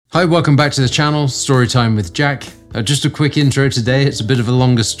Hi, welcome back to the channel, Storytime with Jack. Just a quick intro today. It's a bit of a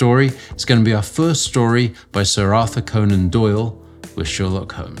longer story. It's going to be our first story by Sir Arthur Conan Doyle with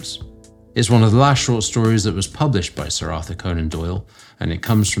Sherlock Holmes. It's one of the last short stories that was published by Sir Arthur Conan Doyle, and it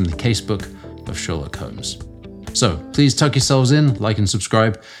comes from the casebook of Sherlock Holmes. So please tuck yourselves in, like and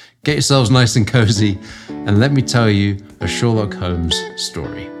subscribe, get yourselves nice and cozy, and let me tell you a Sherlock Holmes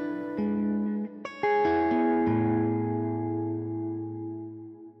story.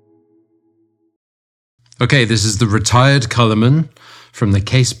 Okay, this is the retired Colourman from the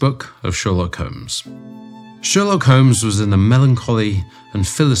casebook of Sherlock Holmes. Sherlock Holmes was in a melancholy and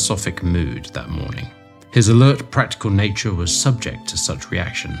philosophic mood that morning. His alert, practical nature was subject to such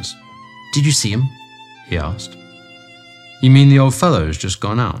reactions. "Did you see him?" he asked. "You mean the old fellow who's just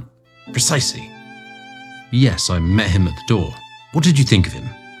gone out?" "Precisely." "Yes, I met him at the door. What did you think of him?"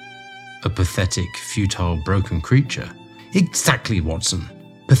 "A pathetic, futile, broken creature." "Exactly, Watson.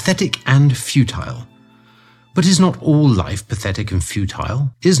 Pathetic and futile. But is not all life pathetic and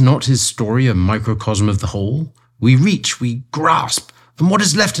futile? Is not his story a microcosm of the whole? We reach, we grasp, and what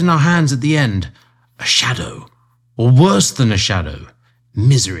is left in our hands at the end? A shadow, or worse than a shadow,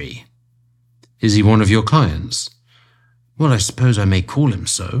 misery." "Is he one of your clients?" "Well, I suppose I may call him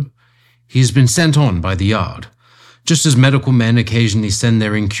so. He has been sent on by the Yard. Just as medical men occasionally send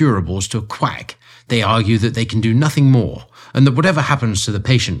their incurables to a quack, they argue that they can do nothing more, and that whatever happens to the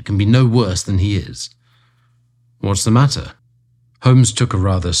patient can be no worse than he is." "What's the matter?" Holmes took a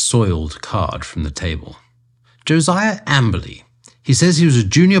rather soiled card from the table. "Josiah Amberley. He says he was a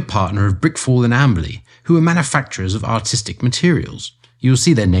junior partner of Brickfall and Amberley, who are manufacturers of artistic materials. You'll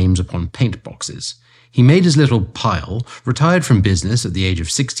see their names upon paint boxes. He made his little pile, retired from business at the age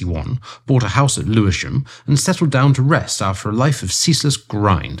of 61, bought a house at Lewisham, and settled down to rest after a life of ceaseless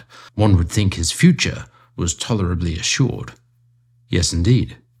grind. One would think his future was tolerably assured." "Yes,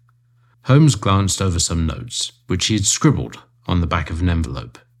 indeed." Holmes glanced over some notes, which he had scribbled on the back of an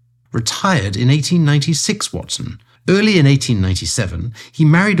envelope. "Retired in 1896, Watson. Early in 1897, he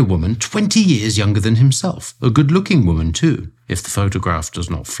married a woman 20 years younger than himself, a good-looking woman too, if the photograph does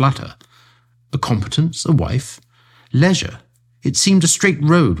not flatter. A competence, a wife, leisure. It seemed a straight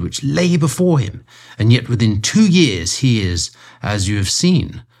road which lay before him, and yet within 2 years he is, as you have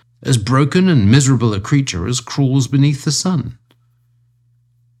seen, as broken and miserable a creature as crawls beneath the sun."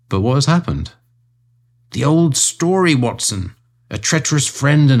 "But what has happened?" "The old story, Watson. A treacherous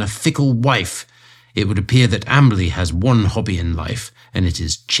friend and a fickle wife. It would appear that Amberley has one hobby in life, and it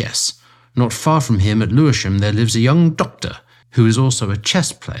is chess. Not far from him at Lewisham there lives a young doctor, who is also a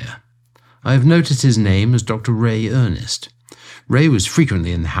chess player. I have noted his name as Dr. Ray Ernest. Ray was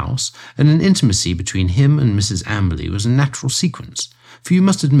frequently in the house, and an intimacy between him and Mrs. Amberley was a natural sequence, for you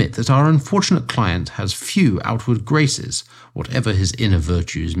must admit that our unfortunate client has few outward graces, whatever his inner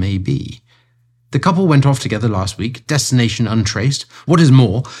virtues may be. The couple went off together last week, destination untraced. What is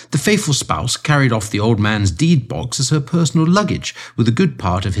more, the faithful spouse carried off the old man's deed box as her personal luggage, with a good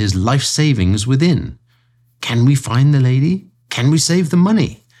part of his life savings within. Can we find the lady? Can we save the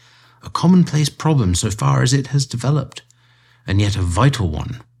money? A commonplace problem so far as it has developed, and yet a vital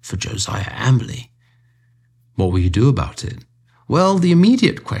one for Josiah Amberley. What will you do about it? Well, the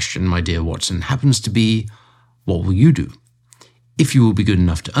immediate question, my dear Watson, happens to be, what will you do? If you will be good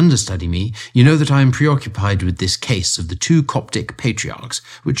enough to understudy me, you know that I am preoccupied with this case of the 2 Coptic patriarchs,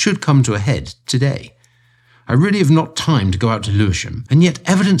 which should come to a head today. I really have not time to go out to Lewisham, and yet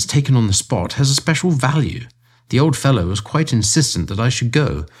evidence taken on the spot has a special value. The old fellow was quite insistent that I should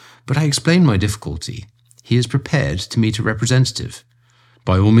go, but I explained my difficulty. He is prepared to meet a representative.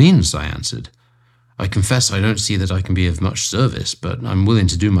 "By all means," I answered. "I confess I don't see that I can be of much service, but I'm willing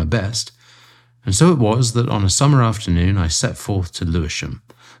to do my best." And so it was that on a summer afternoon I set forth to Lewisham,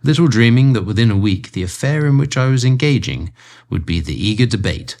 little dreaming that within a week the affair in which I was engaging would be the eager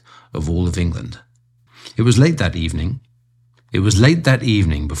debate of all of England. It was late that evening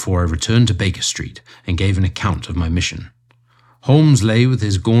before I returned to Baker Street and gave an account of my mission. Holmes lay with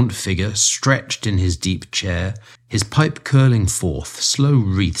his gaunt figure stretched in his deep chair, his pipe curling forth slow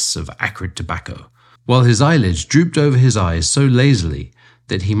wreaths of acrid tobacco, while his eyelids drooped over his eyes so lazily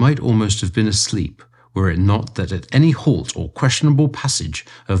that he might almost have been asleep, were it not that at any halt or questionable passage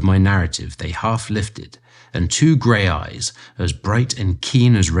of my narrative they half lifted, and 2 grey eyes, as bright and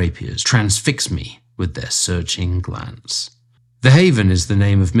keen as rapiers, transfixed me with their searching glance. "The Haven is the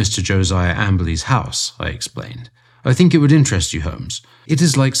name of Mr. Josiah Amberley's house," I explained. "I think it would interest you, Holmes. It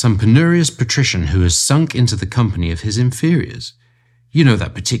is like some penurious patrician who has sunk into the company of his inferiors. You know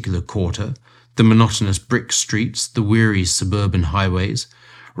that particular quarter, the monotonous brick streets, the weary suburban highways.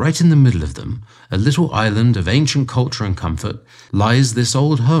 right in the middle of them, a little island of ancient culture and comfort, lies this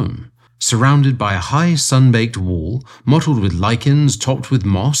old home, surrounded by a high sun-baked wall, mottled with lichens, topped with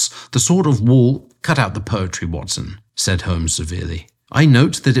moss, the sort of wall— "Cut out the poetry, Watson," said Holmes severely. "I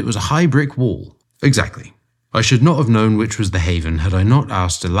note that it was a high brick wall." "Exactly. I should not have known which was the haven had I not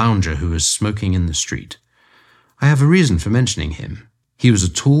asked a lounger who was smoking in the street. I have a reason for mentioning him. He was a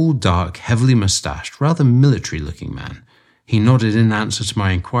tall, dark, heavily moustached, rather military-looking man. He nodded in answer to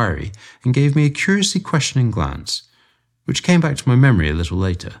my inquiry and gave me a curiously questioning glance, which came back to my memory a little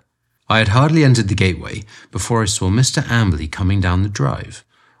later. I had hardly entered the gateway before I saw Mr. Amberley coming down the drive.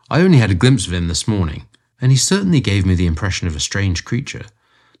 I only had a glimpse of him this morning, and he certainly gave me the impression of a strange creature,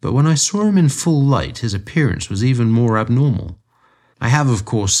 but when I saw him in full light, his appearance was even more abnormal. I have, of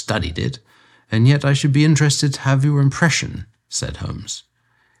course, studied it, and yet I should be interested to have your impression," said Holmes.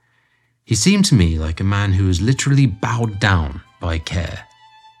 "He seemed to me like a man who was literally bowed down by care.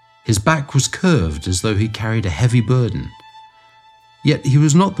 His back was curved as though he carried a heavy burden. Yet he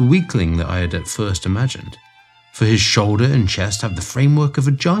was not the weakling that I had at first imagined, for his shoulder and chest have the framework of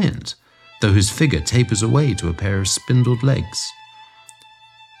a giant, though his figure tapers away to a pair of spindled legs.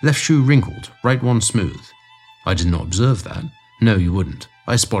 Left shoe wrinkled, right one smooth. I did not observe that. No, you wouldn't.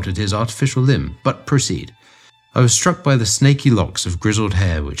 I spotted his artificial limb, but proceed. I was struck by the snaky locks of grizzled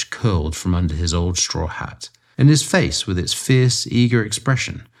hair which curled from under his old straw hat, and his face with its fierce, eager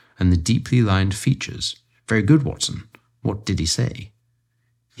expression, and the deeply lined features. Very good, Watson. What did he say?"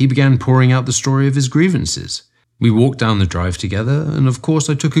 "He began pouring out the story of his grievances. We walked down the drive together, and of course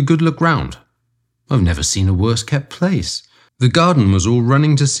I took a good look round. I've never seen a worse-kept place. The garden was all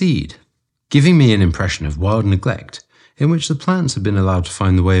running to seed, giving me an impression of wild neglect, in which the plants had been allowed to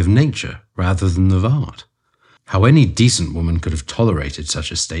find the way of nature rather than of art. How any decent woman could have tolerated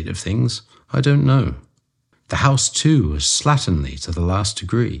such a state of things, I don't know. The house, too, was slatternly to the last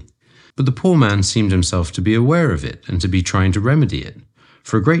degree, but the poor man seemed himself to be aware of it and to be trying to remedy it,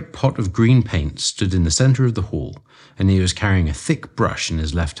 for a great pot of green paint stood in the centre of the hall, and he was carrying a thick brush in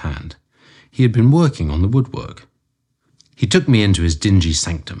his left hand. He had been working on the woodwork. He took me into his dingy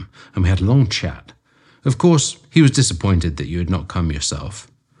sanctum, and we had a long chat. Of course, he was disappointed that you had not come yourself.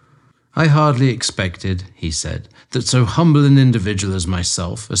 "I hardly expected," he said, "that so humble an individual as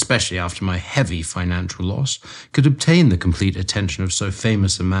myself, especially after my heavy financial loss, could obtain the complete attention of so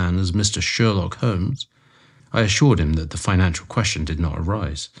famous a man as Mr. Sherlock Holmes." I assured him that the financial question did not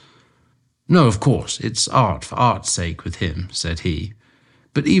arise. "No, of course, it's art for art's sake with him," said he.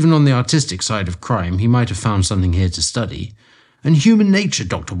 "But even on the artistic side of crime, he might have found something here to study. And human nature,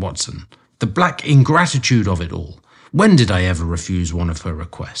 Dr. Watson, the black ingratitude of it all. When did I ever refuse one of her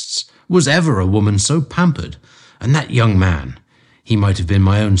requests? Was ever a woman so pampered? And that young man, he might have been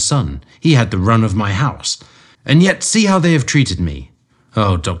my own son. He had the run of my house. And yet see how they have treated me.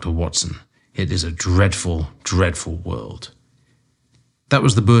 Oh, Dr. Watson, it is a dreadful, dreadful world." That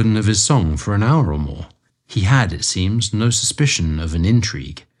was the burden of his song for an hour or more. He had, it seems, no suspicion of an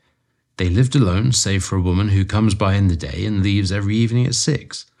intrigue. They lived alone, save for a woman who comes by in the day and leaves every evening at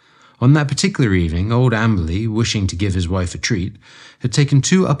 6. On that particular evening, old Amberley, wishing to give his wife a treat, had taken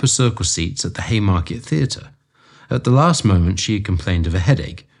 2 upper circle seats at the Haymarket Theatre. At the last moment she had complained of a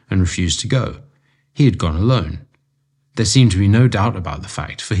headache and refused to go. He had gone alone. There seemed to be no doubt about the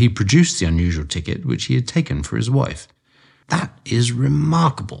fact, for he produced the unusual ticket which he had taken for his wife. "That is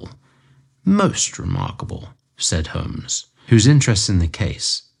remarkable, most remarkable," said Holmes, whose interest in the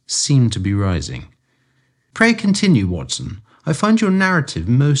case seemed to be rising. "Pray continue, Watson. I find your narrative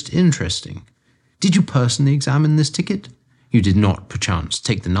most interesting. Did you personally examine this ticket? You did not, perchance,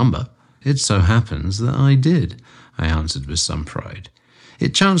 take the number?" "It so happens that I did," I answered with some pride.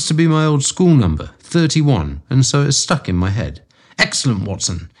 "It chanced to be my old school number, 31, and so it stuck in my head." "Excellent,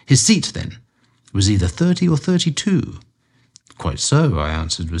 Watson. His seat, then, was either 30 or 32. "Quite so," I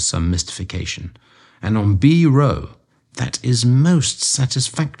answered with some mystification. "And on B row. That is most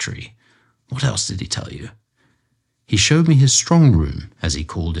satisfactory. What else did he tell you?" "He showed me his strong room, as he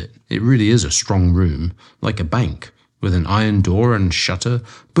called it. It really is a strong room, like a bank, with an iron door and shutter,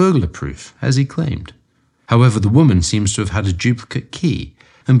 burglar-proof, as he claimed. However, the woman seems to have had a duplicate key,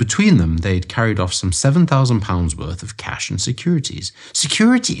 and between them they had carried off some £7,000 worth of cash and securities."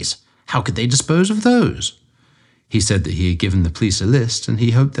 "Securities? How could they dispose of those?" "He said that he had given the police a list, and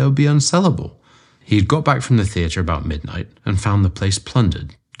he hoped they would be unsellable. He had got back from the theatre about midnight, and found the place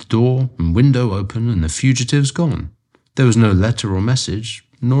plundered, the door and window open, and the fugitives gone. There was no letter or message,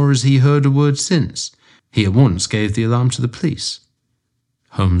 nor has he heard a word since. He at once gave the alarm to the police."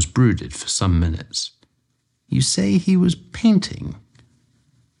 Holmes brooded for some minutes. "You say he was painting.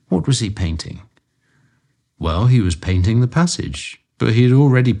 What was he painting?" "Well, he was painting the passage, but he had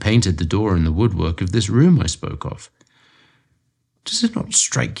already painted the door and the woodwork of this room I spoke of. Does it not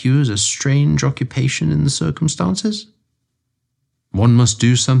strike you as a strange occupation in the circumstances? One must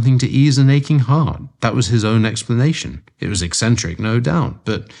do something to ease an aching heart. That was his own explanation. It was eccentric, no doubt,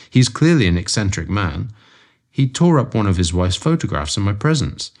 but he's clearly an eccentric man. He tore up one of his wife's photographs in my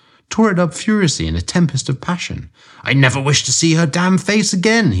presence, tore it up furiously in a tempest of passion. "I never wish to see her damn face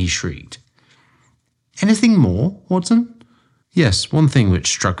again," he shrieked. "Anything more, Watson?" "Yes, one thing which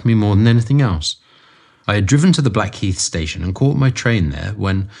struck me more than anything else. I had driven to the Blackheath station and caught my train there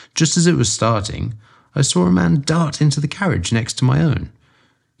when, just as it was starting, I saw a man dart into the carriage next to my own.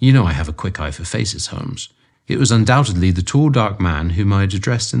 You know I have a quick eye for faces, Holmes. It was undoubtedly the tall, dark man whom I had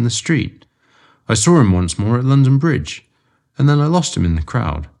addressed in the street. I saw him once more at London Bridge, and then I lost him in the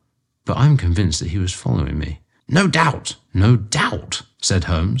crowd. But I'm convinced that he was following me." No doubt," said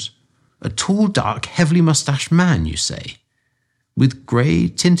Holmes. "A tall, dark, heavily moustached man, you say? With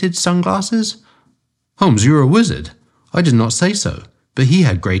grey-tinted sunglasses?" "Holmes, you're a wizard. I did not say so, but he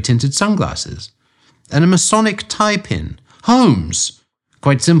had grey-tinted sunglasses. And a Masonic tie-pin. Holmes!"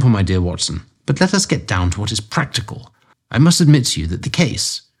 "Quite simple, my dear Watson, but let us get down to what is practical. I must admit to you that the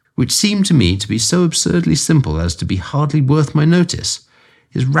case, which seemed to me to be so absurdly simple as to be hardly worth my notice,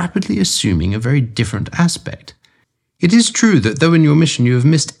 is rapidly assuming a very different aspect. It is true that though in your mission you have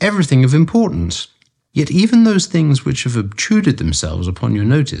missed everything of importance, yet even those things which have obtruded themselves upon your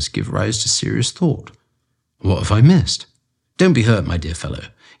notice give rise to serious thought." "What have I missed?" "Don't be hurt, my dear fellow.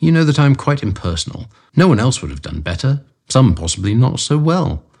 You know that I am quite impersonal. No one else would have done better, some possibly not so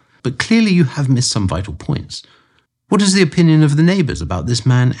well. But clearly you have missed some vital points. What is the opinion of the neighbours about this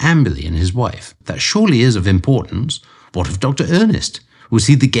man Amberley and his wife? That surely is of importance. What of Dr. Ernest? Was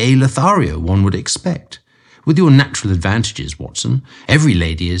he the gay Lothario one would expect? With your natural advantages, Watson, every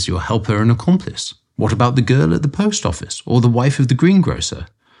lady is your helper and accomplice. What about the girl at the post office, or the wife of the greengrocer?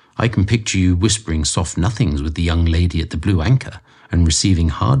 I can picture you whispering soft nothings with the young lady at the Blue Anchor, and receiving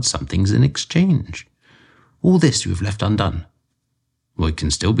hard somethings in exchange. All this you have left undone." "Well, it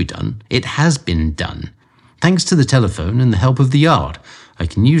can still be done. It has been done. Thanks to the telephone and the help of the Yard, I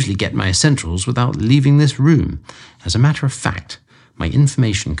can usually get my essentials without leaving this room. As a matter of fact, my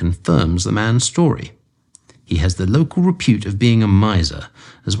information confirms the man's story. He has the local repute of being a miser,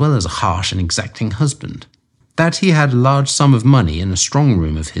 as well as a harsh and exacting husband. That he had a large sum of money in a strong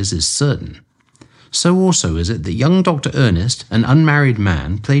room of his is certain. So also is it that young Dr. Ernest, an unmarried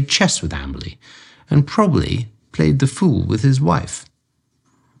man, played chess with Amberley, and probably played the fool with his wife.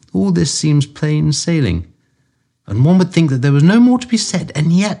 All this seems plain sailing, and one would think that there was no more to be said,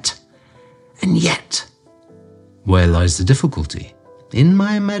 and yet... Where lies the difficulty? In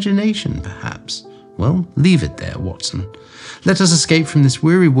my imagination, perhaps. Well, leave it there, Watson. Let us escape from this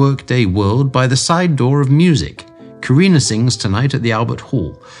weary workday world by the side door of music. Karina sings tonight at the Albert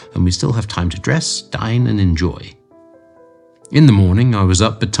Hall, and we still have time to dress, dine, and enjoy." In the morning I was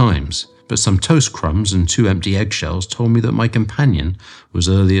up betimes, but some toast crumbs and 2 empty eggshells told me that my companion was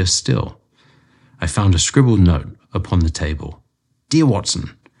earlier still. I found a scribbled note upon the table. "Dear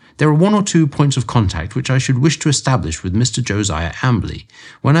Watson, there are 1 or 2 points of contact which I should wish to establish with Mr. Josiah Amberley.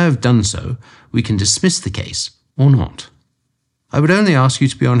 When I have done so, we can dismiss the case, or not. I would only ask you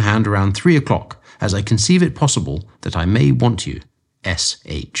to be on hand around 3 o'clock, as I conceive it possible that I may want you.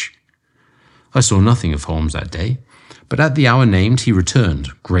 S.H." I saw nothing of Holmes that day, but at the hour named he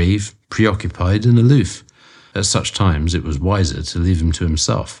returned, grave, preoccupied, and aloof. At such times it was wiser to leave him to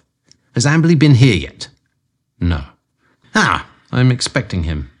himself. "Has Amberley been here yet?" "No." "Ah, I am expecting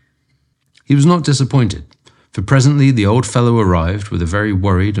him." He was not disappointed, for presently the old fellow arrived with a very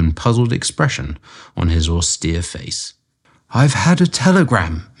worried and puzzled expression on his austere face. "I've had a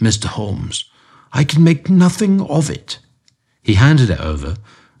telegram, Mr. Holmes. I can make nothing of it." He handed it over,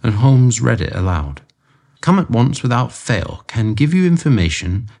 and Holmes read it aloud. "Come at once without fail. Can give you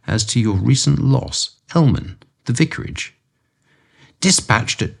information as to your recent loss, Elman, the vicarage."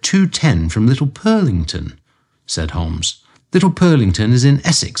 "Dispatched at 2:10 from Little Purlington," said Holmes. "Little Purlington is in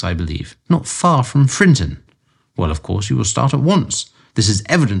Essex, I believe, not far from Frinton. Well, of course, you will start at once. This is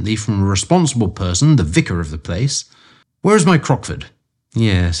evidently from a responsible person, the vicar of the place. Where is my Crockford?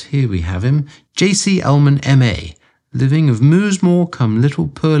 Yes, here we have him. J.C. Elman, M.A., living of Moosmore come Little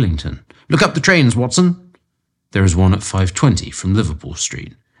Purlington. Look up the trains, Watson." "There is one at 5:20 from Liverpool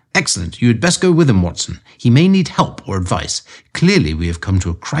Street." "Excellent. You had best go with him, Watson. He may need help or advice. Clearly we have come to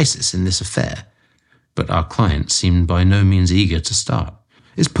a crisis in this affair." But our client seemed by no means eager to start.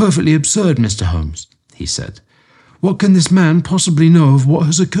 "It's perfectly absurd, Mr. Holmes," he said. "What can this man possibly know of what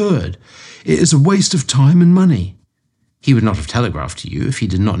has occurred? It is a waste of time and money." "He would not have telegraphed to you if he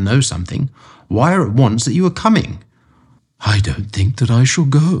did not know something. Wire at once that you are coming." "I don't think that I shall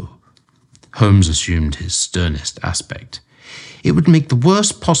go." Holmes assumed his sternest aspect. "It would make the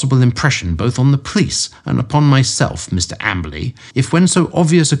worst possible impression both on the police and upon myself, Mr. Amberley, if when so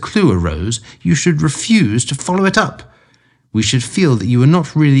obvious a clue arose, you should refuse to follow it up. We should feel that you were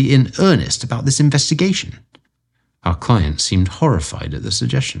not really in earnest about this investigation." Our client seemed horrified at the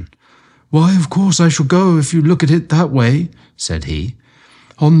suggestion. "Why, of course I shall go if you look at it that way," said he.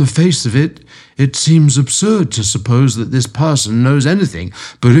 "On the face of it, it seems absurd to suppose that this person knows anything,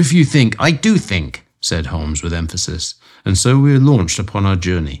 but if you think—" "I do think," said Holmes with emphasis, and so we launched upon our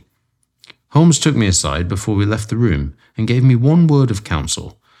journey. Holmes took me aside before we left the room and gave me one word of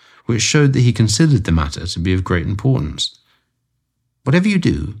counsel, which showed that he considered the matter to be of great importance. "Whatever you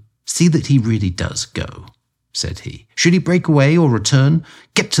do, see that he really does go," said he. "Should he break away or return,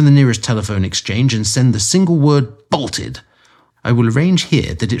 get to the nearest telephone exchange and send the single word 'bolted.' I will arrange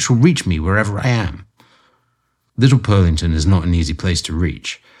here that it shall reach me wherever I am." Little Purlington is not an easy place to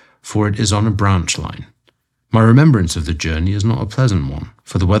reach, for it is on a branch line. My remembrance of the journey is not a pleasant one,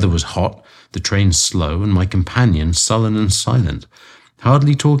 for the weather was hot, the train slow, and my companion sullen and silent,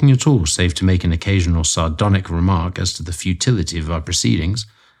 hardly talking at all save to make an occasional sardonic remark as to the futility of our proceedings.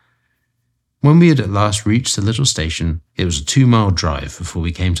 When we had at last reached the little station, it was a 2-mile drive before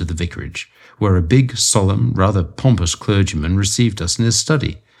we came to the vicarage, where a big, solemn, rather pompous clergyman received us in his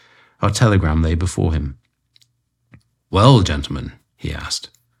study. Our telegram lay before him. "Well, gentlemen," he asked,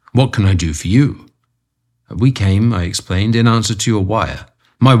 "what can I do for you?" "We came," I explained, "in answer to your wire."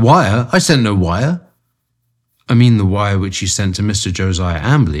 "My wire? I sent no wire." "I mean the wire which you sent to Mr. Josiah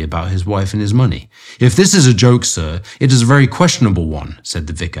Amberley about his wife and his money." "If this is a joke, sir, it is a very questionable one," said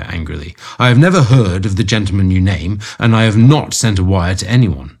the vicar angrily. "I have never heard of the gentleman you name, and I have not sent a wire to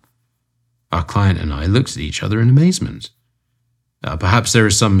anyone." Our client and I looked at each other in amazement. "Perhaps there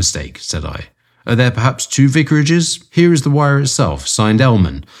is some mistake," said I. "Are there perhaps 2 vicarages? Here is the wire itself, signed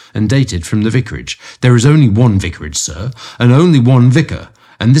Ellman, and dated from the vicarage." "There is only one vicarage, sir, and only one vicar,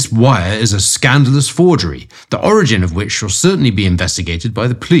 and this wire is a scandalous forgery, the origin of which shall certainly be investigated by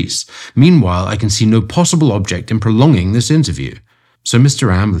the police. Meanwhile, I can see no possible object in prolonging this interview." So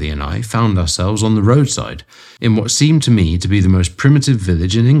Mr. Amberley and I found ourselves on the roadside, in what seemed to me to be the most primitive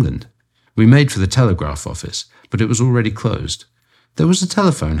village in England. We made for the telegraph office, but it was already closed. There was a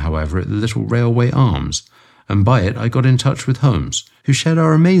telephone, however, at the little railway arms, and by it I got in touch with Holmes, who shared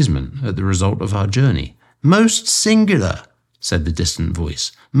our amazement at the result of our journey. "Most singular," said the distant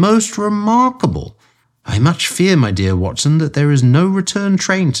voice. "Most remarkable. I much fear, my dear Watson, that there is no return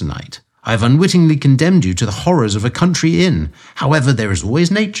train tonight. I have unwittingly condemned you to the horrors of a country inn. However, there is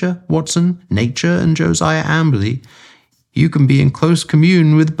always nature, Watson, nature and Josiah Amberley. You can be in close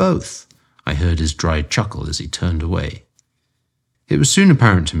commune with both." I heard his dry chuckle as he turned away. It was soon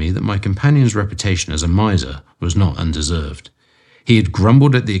apparent to me that my companion's reputation as a miser was not undeserved. He had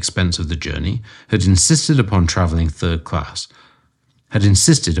grumbled at the expense of the journey, had insisted upon travelling third class,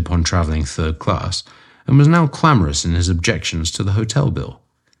 and was now clamorous in his objections to the hotel bill.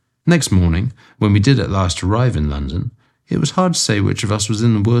 Next morning, when we did at last arrive in London, it was hard to say which of us was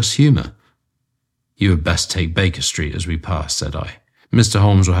in the worse humour. "You had best take Baker Street as we pass," said I. "Mr.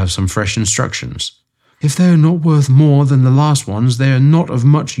 Holmes will have some fresh instructions." "If they are not worth more than the last ones, they are not of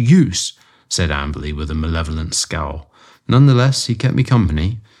much use," said Amberley with a malevolent scowl. Nonetheless, he kept me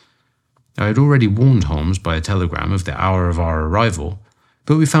company. I had already warned Holmes by a telegram of the hour of our arrival,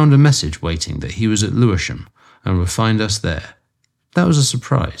 but we found a message waiting that he was at Lewisham and would find us there. That was a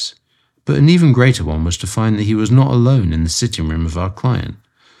surprise, but an even greater one was to find that he was not alone in the sitting room of our client.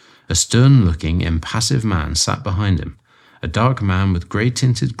 A stern-looking, impassive man sat behind him, a dark man with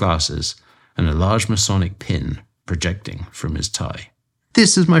grey-tinted glasses and a large Masonic pin projecting from his tie.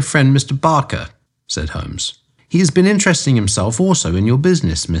 "This is my friend Mr. Barker," said Holmes. "He has been interesting himself also in your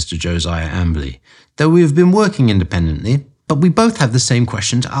business, Mr. Josiah Amberley, though we have been working independently, but we both have the same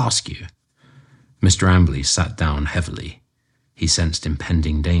question to ask you." Mr. Amberley sat down heavily. He sensed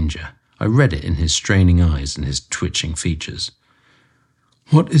impending danger. I read it in his straining eyes and his twitching features.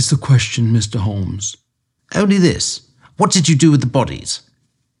 "What is the question, Mr. Holmes?" "Only this. What did you do with the bodies?"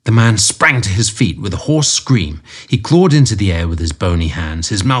 The man sprang to his feet with a hoarse scream. He clawed into the air with his bony hands.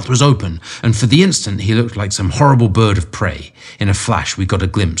 His mouth was open, and for the instant he looked like some horrible bird of prey. In a flash we got a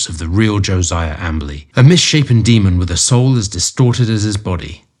glimpse of the real Josiah Amberley, a misshapen demon with a soul as distorted as his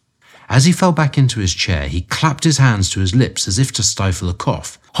body. As he fell back into his chair, he clapped his hands to his lips as if to stifle a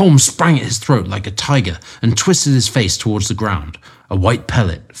cough. Holmes sprang at his throat like a tiger and twisted his face towards the ground. A white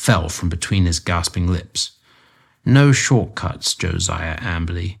pellet fell from between his gasping lips. "No shortcuts, Josiah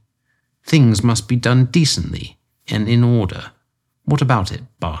Amberley. Things must be done decently and in order. What about it,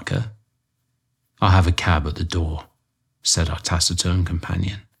 Barker?" "I'll have a cab at the door." said our taciturn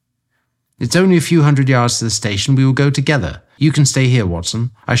companion. "It's only a few hundred yards to the station. We will go together. You can stay here,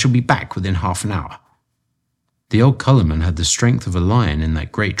 Watson. I shall be back within half an hour." The old Colourman had the strength of a lion in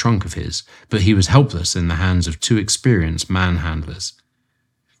that great trunk of his, but he was helpless in the hands of two experienced manhandlers.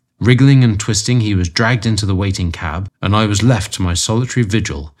 Wriggling and twisting, he was dragged into the waiting cab, and I was left to my solitary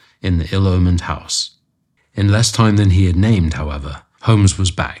vigil in the ill-omened house. In less time than he had named, however, Holmes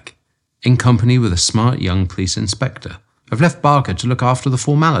was back, in company with a smart young police inspector. "I've left Barker to look after the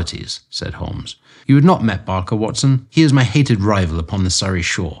formalities," said Holmes. "You had not met Barker, Watson. He is my hated rival upon the Surrey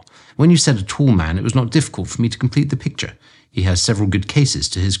shore. When you said a tall man, it was not difficult for me to complete the picture. He has several good cases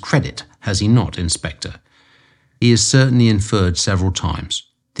to his credit, has he not, Inspector?" "He is certainly inferred several times,"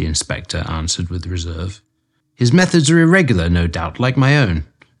 the inspector answered with reserve. "His methods are irregular, no doubt, like my own.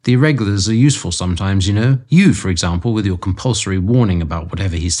 The irregulars are useful sometimes, you know. You, for example, with your compulsory warning about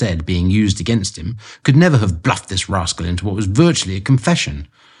whatever he said being used against him, could never have bluffed this rascal into what was virtually a confession."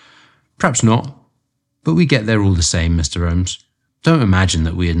 "Perhaps not, but we get there all the same, Mr. Holmes. Don't imagine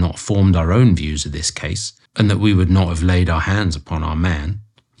that we had not formed our own views of this case, and that we would not have laid our hands upon our man.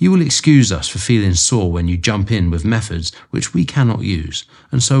 You will excuse us for feeling sore when you jump in with methods which we cannot use,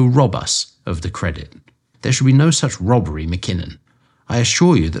 and so rob us of the credit. There shall be no such robbery, Mackinnon. I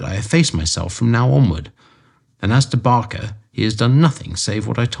assure you that I efface myself from now onward. And as to Barker, he has done nothing save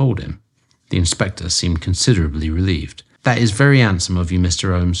what I told him." The inspector seemed considerably relieved. "That is very handsome of you,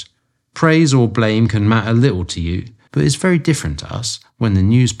 Mr. Holmes. Praise or blame can matter little to you, but it's very different to us when the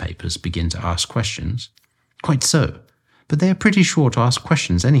newspapers begin to ask questions." "Quite so, but they are pretty sure to ask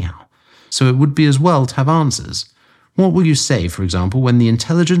questions anyhow, so it would be as well to have answers. What will you say, for example, when the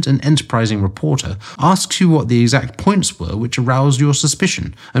intelligent and enterprising reporter asks you what the exact points were which aroused your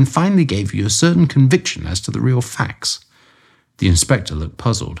suspicion and finally gave you a certain conviction as to the real facts?" The inspector looked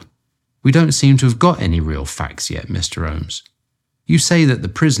puzzled. "We don't seem to have got any real facts yet, Mr. Holmes. You say that the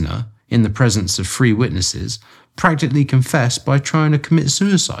prisoner, in the presence of 3 witnesses, practically confessed by trying to commit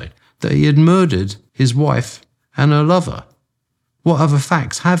suicide, that he had murdered his wife and her lover. What other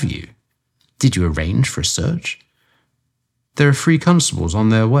facts have you? Did you arrange for a search? There are 3 constables on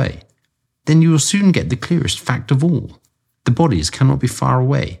their way. Then you will soon get the clearest fact of all. The bodies cannot be far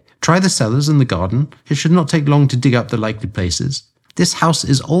away. Try the cellars and the garden. It should not take long to dig up the likely places. This house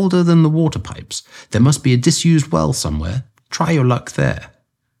is older than the water pipes. There must be a disused well somewhere. Try your luck there."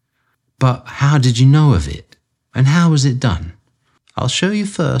 "But how did you know of it? And how was it done?" "I'll show you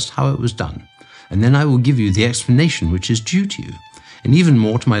first how it was done, and then I will give you the explanation which is due to you, and even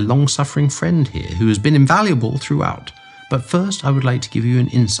more to my long-suffering friend here, who has been invaluable throughout. But first I would like to give you an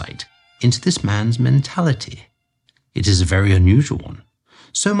insight into this man's mentality. It is a very unusual one,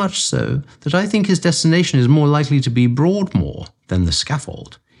 so much so that I think his destination is more likely to be Broadmoor than the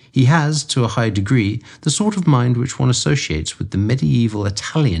scaffold. He has, to a high degree, the sort of mind which one associates with the medieval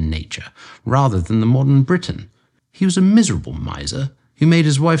Italian nature rather than the modern Briton. He was a miserable miser who made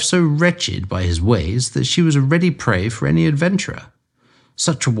his wife so wretched by his ways that she was a ready prey for any adventurer.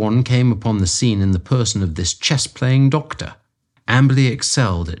 Such a one came upon the scene in the person of this chess-playing doctor. Amply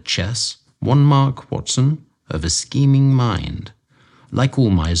excelled at chess, 1 mark, Watson, of a scheming mind. Like all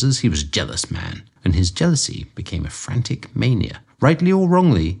misers, he was a jealous man, and his jealousy became a frantic mania. Rightly or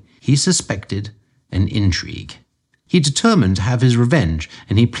wrongly, he suspected an intrigue. He determined to have his revenge,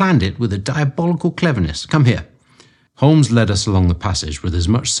 and he planned it with a diabolical cleverness. Come here." Holmes led us along the passage with as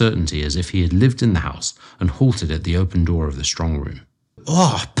much certainty as if he had lived in the house and halted at the open door of the strong room.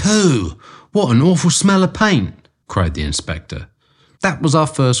 "Oh, pooh! What an awful smell of paint!" cried the inspector. "That was our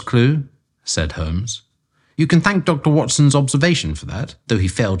first clue," said Holmes. "You can thank Dr. Watson's observation for that, though he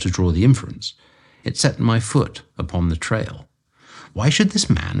failed to draw the inference. It set my foot upon the trail. Why should this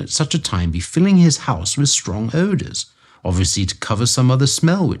man at such a time be filling his house with strong odours? Obviously to cover some other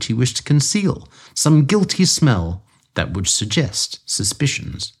smell which he wished to conceal, some guilty smell that would suggest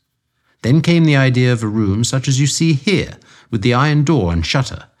suspicions. Then came the idea of a room such as you see here, with the iron door and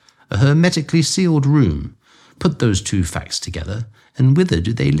shutter, a hermetically sealed room. Put those 2 facts together, and whither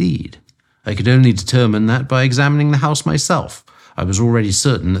do they lead? I could only determine that by examining the house myself. I was already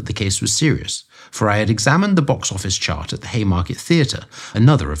certain that the case was serious, for I had examined the box office chart at the Haymarket Theatre,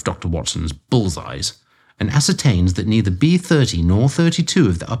 another of Dr. Watson's bullseyes, and ascertained that neither B30 nor 32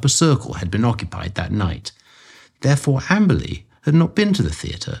 of the upper circle had been occupied that night. Therefore Amberley had not been to the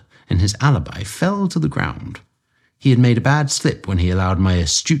theatre, and his alibi fell to the ground. He had made a bad slip when he allowed my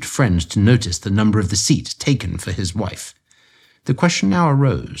astute friend to notice the number of the seat taken for his wife. The question now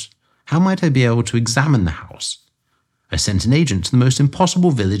arose, how might I be able to examine the house? I sent an agent to the most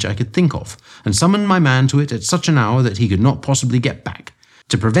impossible village I could think of, and summoned my man to it at such an hour that he could not possibly get back.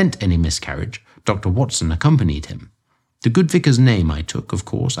 To prevent any miscarriage, Dr. Watson accompanied him. The good vicar's name I took, of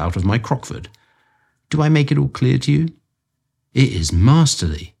course, out of my Crockford. Do I make it all clear to you?" "It is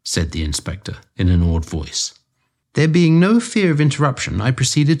masterly," said the inspector in an awed voice. "There being no fear of interruption, I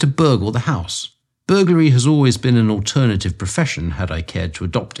proceeded to burgle the house. Burglary has always been an alternative profession had I cared to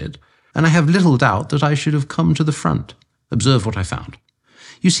adopt it, and I have little doubt that I should have come to the front. Observe what I found.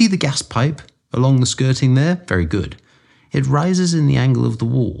 You see the gas pipe along the skirting there? Very good. It rises in the angle of the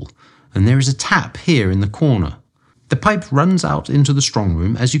wall, and there is a tap here in the corner. The pipe runs out into the strong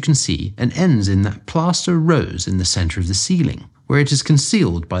room, as you can see, and ends in that plaster rose in the centre of the ceiling, where it is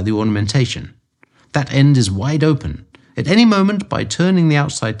concealed by the ornamentation. That end is wide open. At any moment, by turning the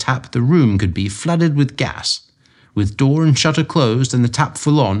outside tap, the room could be flooded with gas. With door and shutter closed and the tap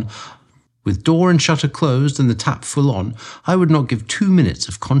full on, I would not give 2 minutes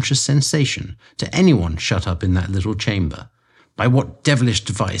of conscious sensation to anyone shut up in that little chamber. By what devilish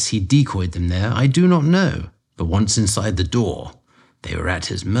device he decoyed them there, I do not know, but once inside the door, they were at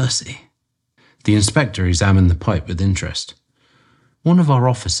his mercy." The inspector examined the pipe with interest. "One of our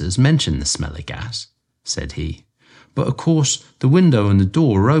officers mentioned the smell of gas," said he. "But of course the window and the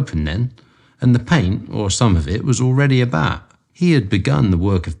door were open then, and the paint, or some of it, was already about. He had begun the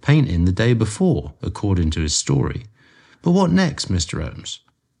work of painting the day before, according to his story. But what next, Mr. Holmes?"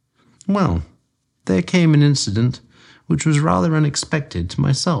 "Well, there came an incident which was rather unexpected to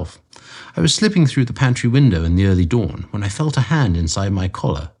myself. I was slipping through the pantry window in the early dawn when I felt a hand inside my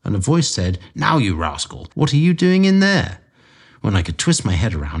collar, and a voice said, 'Now, you rascal, what are you doing in there?' When I could twist my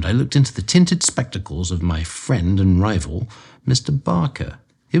head around, I looked into the tinted spectacles of my friend and rival, Mr. Barker.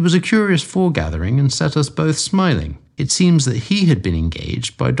 It was a curious foregathering and set us both smiling. It seems that he had been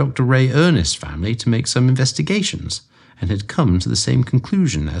engaged by Dr. Ray Ernest's family to make some investigations, and had come to the same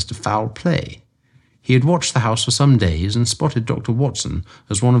conclusion as to foul play. He had watched the house for some days and spotted Dr. Watson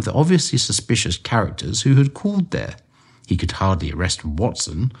as one of the obviously suspicious characters who had called there. He could hardly arrest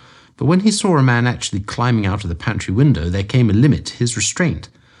Watson, but when he saw a man actually climbing out of the pantry window, there came a limit to his restraint.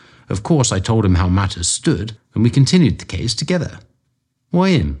 Of course, I told him how matters stood, and we continued the case together." "Why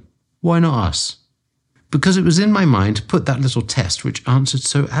him? Why not us?" "Because it was in my mind to put that little test which answered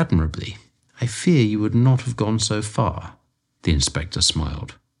so admirably. I fear you would not have gone so far." The inspector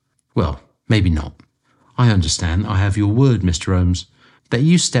smiled. "Well, maybe not. I understand I have your word, Mr. Holmes, that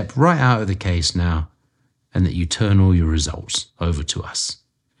you step right out of the case now, and that you turn all your results over to us."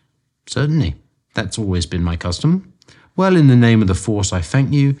 "Certainly. That's always been my custom. Well, in the name of the force, I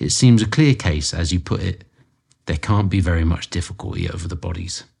thank you. It seems a clear case, as you put it. There can't be very much difficulty over the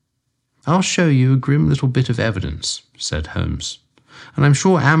bodies." "I'll show you a grim little bit of evidence," said Holmes, "and I'm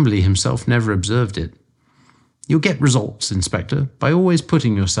sure Amberley himself never observed it. You'll get results, Inspector, by always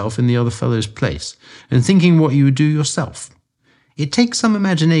putting yourself in the other fellow's place and thinking what you would do yourself. It takes some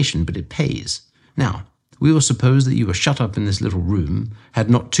imagination, but it pays. Now, we will suppose that you were shut up in this little room, had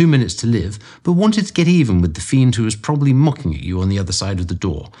not 2 minutes to live, but wanted to get even with the fiend who was probably mocking at you on the other side of the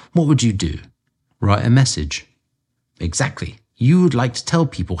door. What would you do?" "Write a message." "Exactly. You would like to tell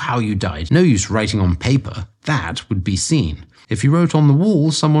people how you died. No use writing on paper. That would be seen. If you wrote on the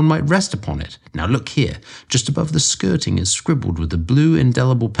wall, someone might rest upon it. Now look here. Just above the skirting is scribbled with a blue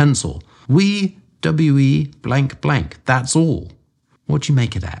indelible pencil, We W.E. blank blank. That's all. What do you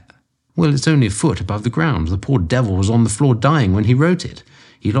make of that?" "Well, it's only a foot above the ground. The poor devil was on the floor dying when he wrote it.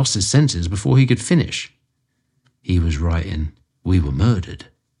 He lost his senses before he could finish." "He was writing, 'We were murdered.'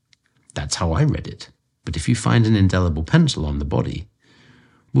 That's how I read it. But if you find an indelible pencil on the body,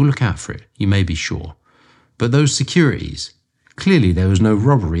 we'll look out for it, you may be sure. But those securities, clearly there was no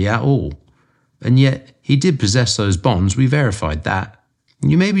robbery at all. And yet he did possess those bonds, we verified that.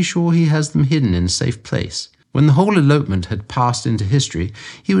 You may be sure he has them hidden in a safe place. When the whole elopement had passed into history,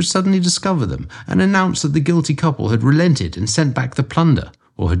 he would suddenly discover them and announce that the guilty couple had relented and sent back the plunder,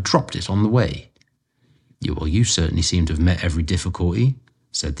 or had dropped it on the way." "Well, you certainly seem to have met every difficulty,"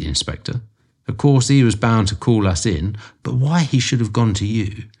 said the inspector. "Of course, he was bound to call us in, but why he should have gone to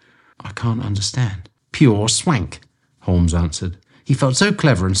you, I can't understand." "Pure swank," Holmes answered. "He felt so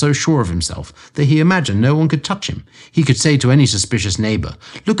clever and so sure of himself that he imagined no one could touch him. He could say to any suspicious neighbour,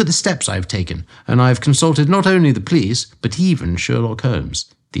 'Look at the steps I have taken, and I have consulted not only the police, but even Sherlock Holmes.'"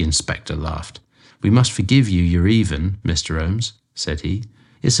 The inspector laughed. "We must forgive you your even, Mr. Holmes," said he.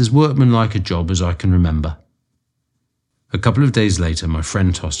 "It's as workmanlike a job as I can remember." A couple of days later, my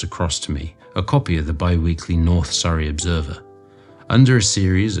friend tossed across to me a copy of the bi-weekly North Surrey Observer. Under a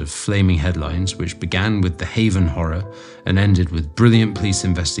series of flaming headlines which began with the Haven horror and ended with brilliant police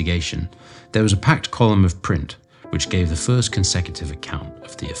investigation, there was a packed column of print which gave the first consecutive account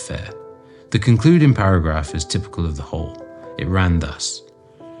of the affair. The concluding paragraph is typical of the whole. It ran thus: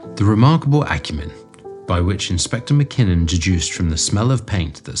 "The remarkable acumen, by which Inspector Mackinnon deduced from the smell of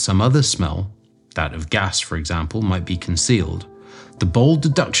paint that some other smell, that of gas for example, might be concealed, the bold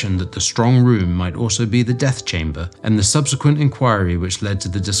deduction that the strong room might also be the death chamber, and the subsequent inquiry which led to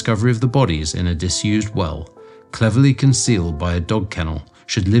the discovery of the bodies in a disused well, cleverly concealed by a dog kennel,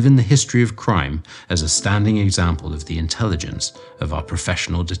 should live in the history of crime as a standing example of the intelligence of our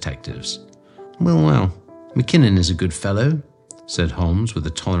professional detectives. Well, Mackinnon is a good fellow, said Holmes with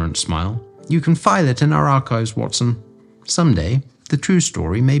a tolerant smile. You can file it in our archives, Watson. Someday, the true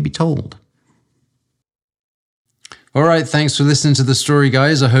story may be told. All right, thanks for listening to the story,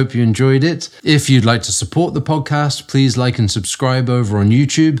 guys. I hope you enjoyed it. If you'd like to support the podcast, please like and subscribe over on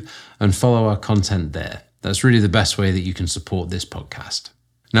YouTube and follow our content there. That's really the best way that you can support this podcast.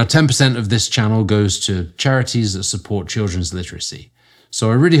 Now, 10% of this channel goes to charities that support children's literacy.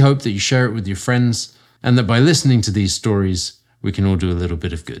 So I really hope that you share it with your friends and that by listening to these stories, we can all do a little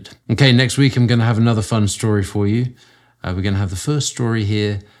bit of good. Okay, next week I'm going to have another fun story for you. We're going to have the first story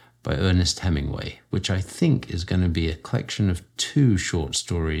here by Ernest Hemingway, which I think is going to be a collection of 2 short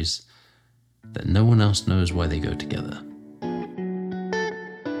stories that no one else knows why they go together.